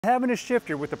Having a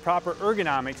shifter with the proper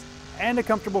ergonomics and a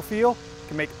comfortable feel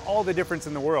can make all the difference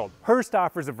in the world. Hurst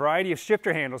offers a variety of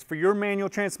shifter handles for your manual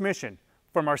transmission,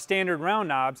 from our standard round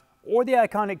knobs or the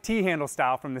iconic T-handle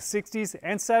style from the 60s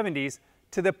and 70s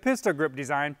to the pistol grip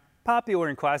design popular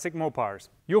in classic Mopars.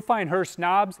 You'll find Hurst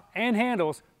knobs and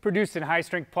handles produced in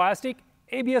high-strength plastic,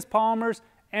 ABS polymers,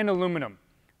 and aluminum.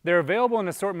 They're available in an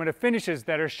assortment of finishes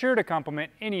that are sure to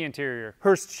complement any interior.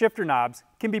 Hurst shifter knobs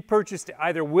can be purchased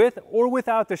either with or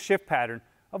without the shift pattern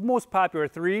of most popular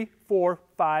 3, 4,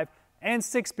 5, and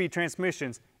 6-speed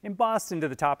transmissions embossed into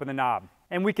the top of the knob.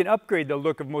 And we can upgrade the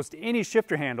look of most any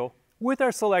shifter handle with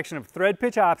our selection of thread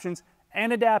pitch options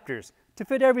and adapters to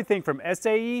fit everything from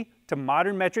SAE to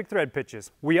modern metric thread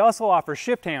pitches. We also offer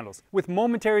shift handles with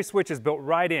momentary switches built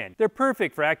right in. They're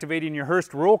perfect for activating your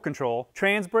Hurst roll control,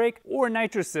 trans brake, or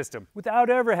nitrous system without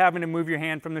ever having to move your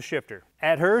hand from the shifter.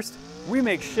 At Hurst, we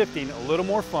make shifting a little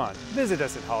more fun. Visit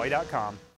us at Holley.com.